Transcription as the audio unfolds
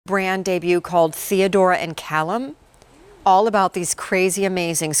brand debut called Theodora and Callum. All about these crazy,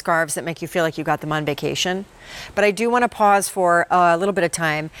 amazing scarves that make you feel like you got them on vacation. But I do want to pause for a little bit of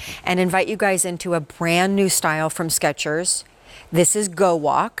time and invite you guys into a brand new style from Skechers. This is Go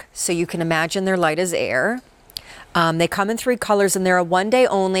Walk, so you can imagine they're light as air. They come in 3 colors and they're a 1 day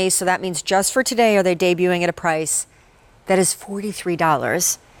only, so that means just for today are they debuting at a price that is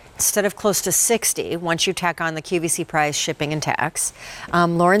 $43 instead of close to $60 once you tack on the QVC price, shipping and tax.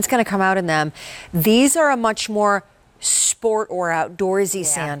 Lauren's going to come out in them. These are a much more sport or outdoorsy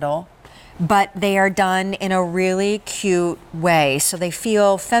sandal, but they are done in a really cute way, so they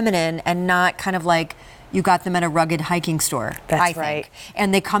feel feminine and not kind of like you got them at a rugged hiking store. That's right.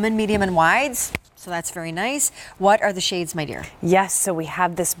 And they come in medium and wides, so that's very nice. What are the shades, my dear? Yes, so we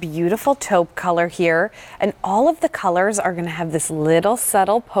have this beautiful taupe color here, and all of the colors are going to have this little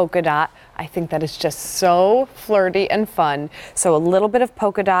subtle polka dot. I think that is just so flirty and fun. So a little bit of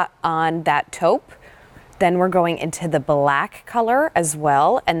polka dot on that taupe. Then we're going into the black color as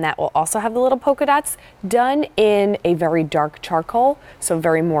well, and that will also have the little polka dots done in a very dark charcoal, so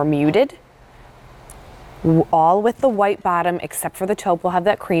very more muted. All with the white bottom, except for the taupe will have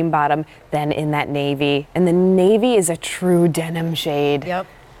that cream bottom, then in that navy. And the navy is a true denim shade. Yep.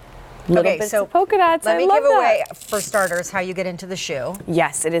 Little bits of polka dots. Let me give away, for starters, how you get into the shoe.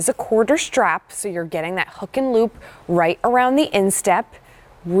 Yes, it is a quarter strap, so you're getting that hook and loop right around the instep.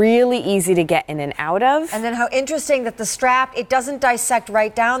 Really easy to get in and out of. And then how interesting that the strap, it doesn't dissect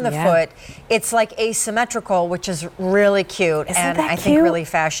right down the foot. It's like asymmetrical, which is really cute. Isn't and that I cute? think really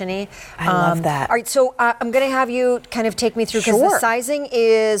fashiony. I love that. All right, so I'm going to have you kind of take me through, because the Sure. sizing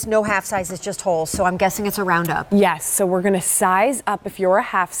is no half size, it's just whole. So I'm guessing it's a round up. Yes, so we're going to size up if you're a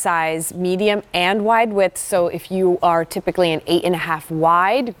half size, medium and wide width. So if you are typically an 8.5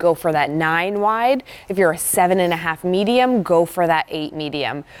 wide, go for that 9 wide. If you're a 7.5 medium, go for that 8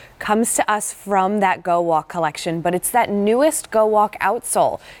 medium. Comes to us from that Go Walk collection, but it's that newest Go Walk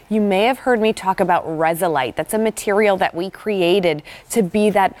outsole. You may have heard me talk about Resilite. That's a material that we created to be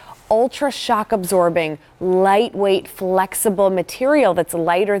that ultra shock absorbing, lightweight, flexible material that's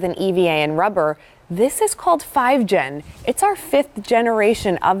lighter than EVA and rubber. This is called 5 Gen. It's our 5th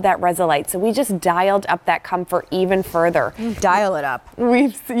generation of that Resilite, so we just dialed up that comfort even further. Dial it up.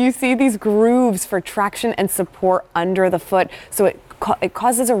 You see these grooves for traction and support under the foot, so it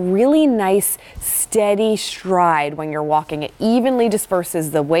causes a really nice steady stride when you're walking. It evenly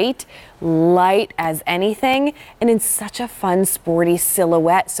disperses the weight, light as anything, and in such a fun sporty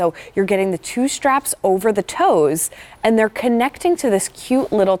silhouette. So you're getting the 2 straps over the toes, and they're connecting to this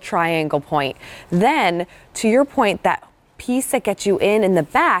cute little triangle point. Then, to your point, that piece that gets you in the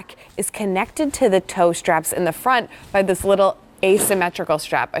back is connected to the toe straps in the front by this little asymmetrical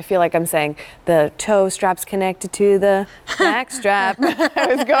strap. I feel like I'm saying the toe strap's connected to the back strap.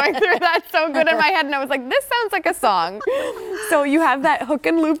 I was going through that so good in my head, and I was like, this sounds like a song. So you have that hook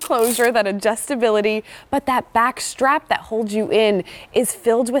and loop closure, that adjustability, but that back strap that holds you in is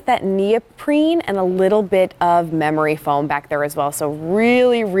filled with that neoprene and a little bit of memory foam back there as well. So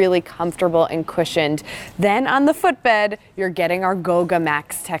really, really comfortable and cushioned. Then on the footbed, you're getting our Goga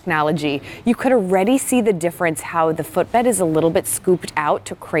Max technology. You could already see the difference how the footbed is a little bit scooped out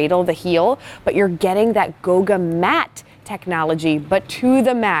to cradle the heel, but you're getting that Goga Mat technology, but to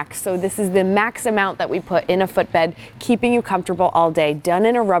the max. So this is the max amount that we put in a footbed, keeping you comfortable all day. Done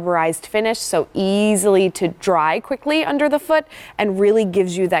in a rubberized finish, so easily to dry quickly under the foot, and really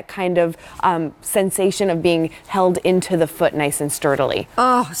gives you that kind of sensation of being held into the foot nice and sturdily.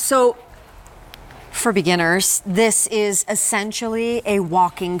 Oh, so for beginners, this is essentially a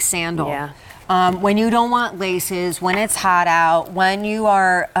walking sandal. Yeah. When you don't want laces, when it's hot out, when you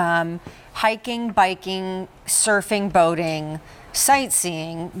are hiking, biking, surfing, boating,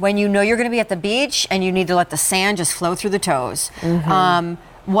 sightseeing, when you know you're going to be at the beach and you need to let the sand just flow through the toes.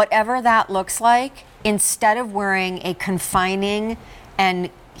 Whatever that looks like, instead of wearing a confining and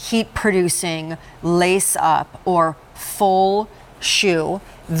heat-producing lace-up or full shoe,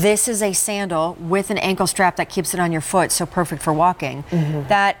 this is a sandal with an ankle strap that keeps it on your foot, so perfect for walking.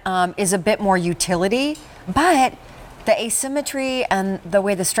 That is a bit more utility, but the asymmetry and the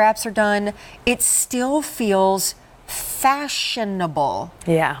way the straps are done, it still feels fashionable.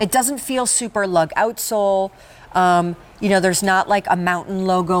 Yeah. It doesn't feel super lug outsole. You know, there's not like a mountain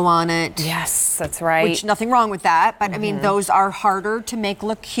logo on it. Yes, that's right. Which, nothing wrong with that, but I mean, those are harder to make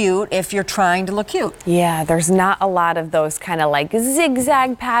look cute if you're trying to look cute. Yeah, there's not a lot of those kind of like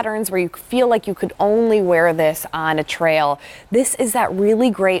zigzag patterns where you feel like you could only wear this on a trail. This is that really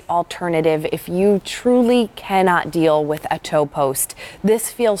great alternative if you truly cannot deal with a toe post.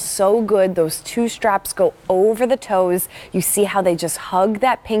 This feels so good. Those two straps go over the toes. You see how they just hug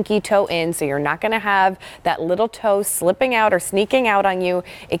that pinky toe in, so you're not going to have that little toe slipping out or sneaking out on you.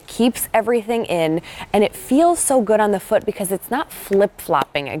 It keeps everything in, and it feels so good on the foot because it's not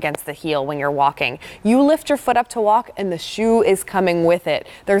flip-flopping against the heel when you're walking. You lift your foot up to walk and the shoe is coming with it.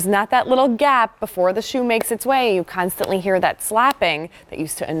 There's not that little gap before the shoe makes its way. You constantly hear that slapping that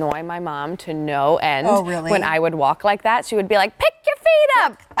used to annoy my mom to no end. Oh, really? When I would walk like that, she would be like, pick your feet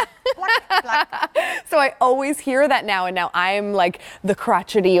up. So I always hear that now, and now I'm like the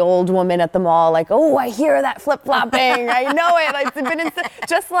crotchety old woman at the mall, like, oh, I hear that flip-flopping. I know it. It's been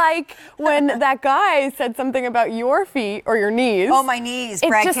just like when that guy said something about your feet or your knees. Oh, my knees,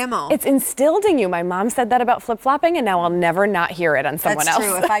 Brad Kimmel. It's instilled in you. My mom said that about flip-flopping, and now I'll never not hear it on someone else.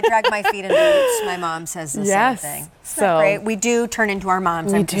 That's true. If I drag my feet in boots, my mom says the same thing. So great. We do turn into our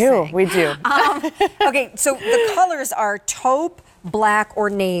moms. We do. Okay, so the colors are taupe, black, or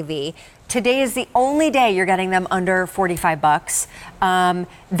navy. Today is the only day you're getting them under $45.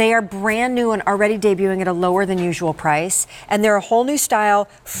 They are brand new and already debuting at a lower than usual price. And they're a whole new style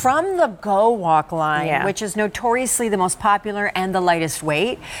from the Go Walk line, which is notoriously the most popular and the lightest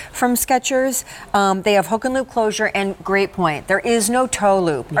weight from Skechers. They have hook and loop closure, and great point, there is no toe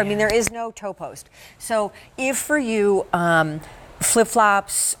loop. I mean, there is no toe post. So if for you,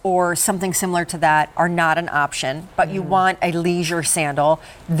 flip-flops or something similar to that are not an option, but you want a leisure sandal,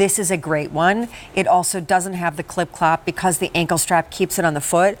 this is a great one. It also doesn't have the clip-clop because the ankle strap keeps it on the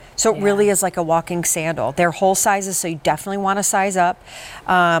foot, so it really is like a walking sandal. They're whole sizes, so you definitely want to size up.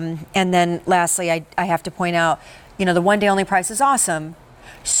 And then lastly, I have to point out, you know, the one-day only price is awesome.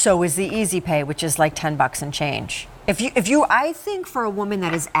 So is the Easy Pay, which is like $10 and change. If you, I think for a woman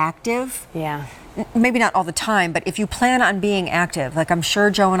that is active, maybe not all the time, but if you plan on being active, like I'm sure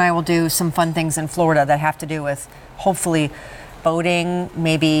Joe and I will do some fun things in Florida that have to do with hopefully boating,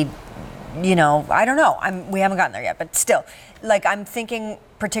 maybe, you know, I don't know. We haven't gotten there yet, but still, like I'm thinking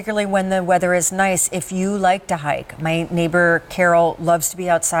particularly when the weather is nice, if you like to hike. My neighbor Carol loves to be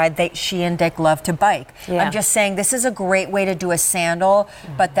outside. She and Dick love to bike. I'm just saying this is a great way to do a sandal,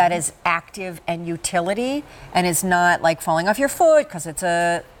 but that is active and utility and is not like falling off your foot because it's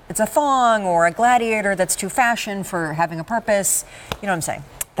a thong or a gladiator that's too fashion for having a purpose. You know what I'm saying?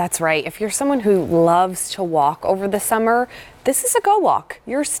 That's right. If you're someone who loves to walk over the summer, this is a Go Walk.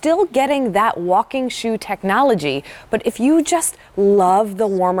 You're still getting that walking shoe technology, but if you just love the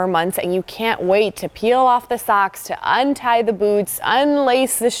warmer months and you can't wait to peel off the socks, to untie the boots,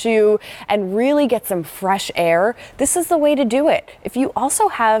 unlace the shoe, and really get some fresh air, this is the way to do it. If you also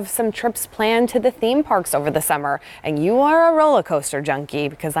have some trips planned to the theme parks over the summer and you are a roller coaster junkie,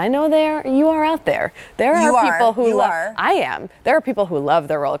 because I know you are out there. There are people who love. I am. There are people who love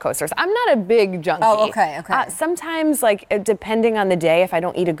the roller coasters. I'm not a big junkie. Oh, okay. Sometimes, like, depending on the day, if I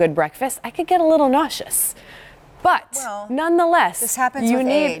don't eat a good breakfast, I could get a little nauseous. But nonetheless, this happens with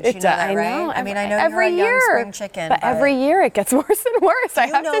age. You know that, right? I mean, I know every you're a year, young spring chicken, but every year it gets worse and worse. I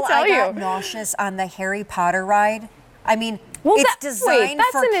have to tell you. I got nauseous on the Harry Potter ride. I mean, it's designed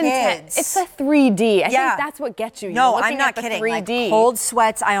for kids. It's a 3D. I think that's what gets you. No, I'm not kidding. 3D. Like cold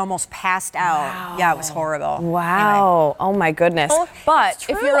sweats, I almost passed out. Wow. Yeah, it was horrible. Wow. Anyway. Oh my goodness. But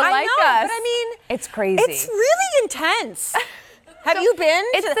if you're like us, but I mean, it's crazy. It's really intense. Have you been?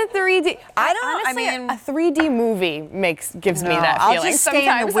 It's the 3D. Honestly, a 3D movie gives me that feeling. I'll just stay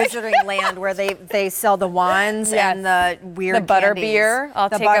in the Wizarding Land where they sell the wands and the weird butter beer.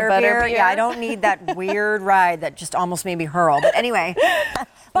 I'll take a butter beer. Yeah, I don't need that weird ride that just almost made me hurl. But anyway,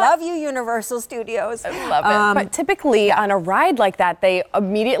 love you, Universal Studios. I love it. But typically on a ride like that, they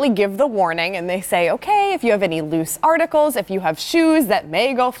immediately give the warning and they say, okay, if you have any loose articles, if you have shoes that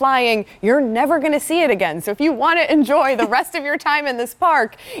may go flying, you're never going to see it again. So if you want to enjoy the rest of your time in this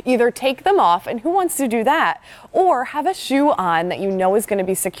park, either take them off, and who wants to do that, or have a shoe on that you know is going to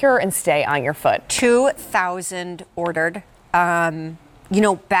be secure and stay on your foot. 2,000 ordered. You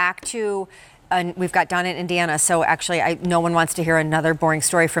know, back to we've got Donna in Indiana, so actually no one wants to hear another boring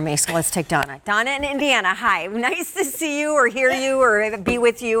story from me, so let's take Donna. Donna in Indiana, hi. Nice to see you or hear you or be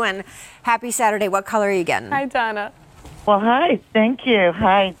with you, and happy Saturday. What color are you getting? Hi, Donna. Well, hi. Thank you.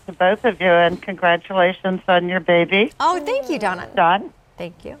 Hi to both of you, and congratulations on your baby. Oh, thank you, Donna. Don.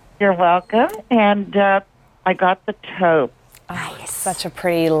 Thank you. You're welcome. And I got the taupe. Such a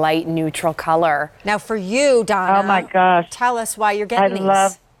pretty light neutral color. Now for you, Donna. Oh my gosh. Tell us why you're I getting these.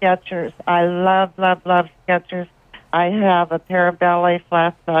 love Skechers. I love, love, love Skechers. I have a pair of ballet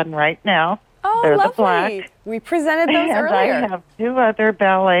flats on right now. Oh, They're lovely. the black. We presented those And earlier. I have 2 other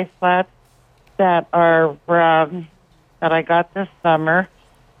ballet flats that are that I got this summer.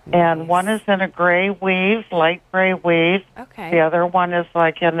 And one is in a gray weave, light gray weave. Okay. The other one is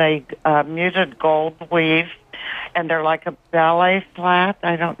like in a muted gold weave. And they're like a ballet flat.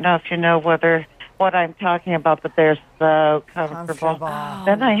 I don't know if you know what I'm talking about, but they're so comfortable.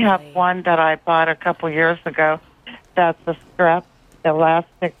 Then I have one that I bought a couple years ago. That's a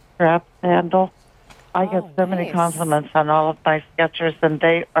elastic strap sandal. I get so many compliments on all of my Skechers, and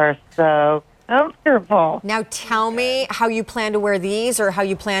they are so comfortable. Now tell me how you plan to wear these or how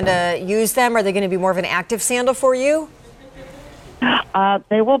you plan to use them. Are they going to be more of an active sandal for you?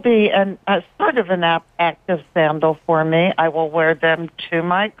 They will be sort of an active sandal for me. I will wear them to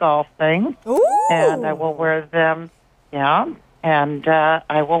my golfing. Ooh. And I will wear them, and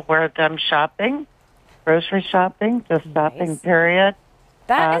I will wear them shopping, grocery shopping, just shopping, period.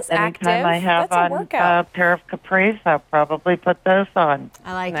 That is active. Anytime I have That's a on workout. a pair of capris, I'll probably put those on.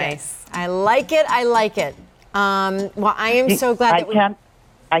 I like Nice. it. I like it. I like it. Well, I am so glad that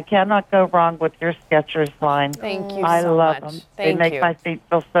I cannot go wrong with your Skechers line. Thank you I so love much. them. Thank They make you. my feet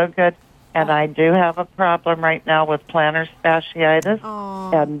feel so good. And I do have a problem right now with plantar fasciitis,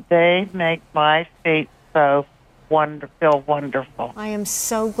 and they make my feet so feel wonderful. I am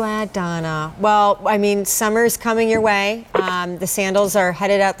so glad, Donna. Well, I mean, summer's coming your way. The sandals are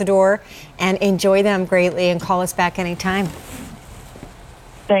headed out the door, and enjoy them greatly and call us back anytime.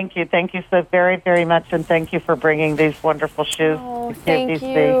 Thank you. Thank you so very, very much, and thank you for bringing these wonderful shoes Oh, to thank QVC.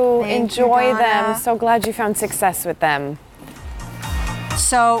 you. Thank you, Enjoy Donna. them. So glad you found success with them.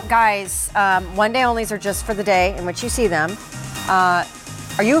 So, guys, one day onlys are just for the day in which you see them.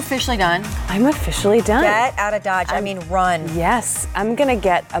 Are you officially done? I'm officially done. Get out of Dodge. I mean, run. Yes, I'm gonna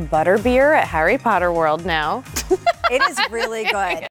get a butter beer at Harry Potter World now. It is really good.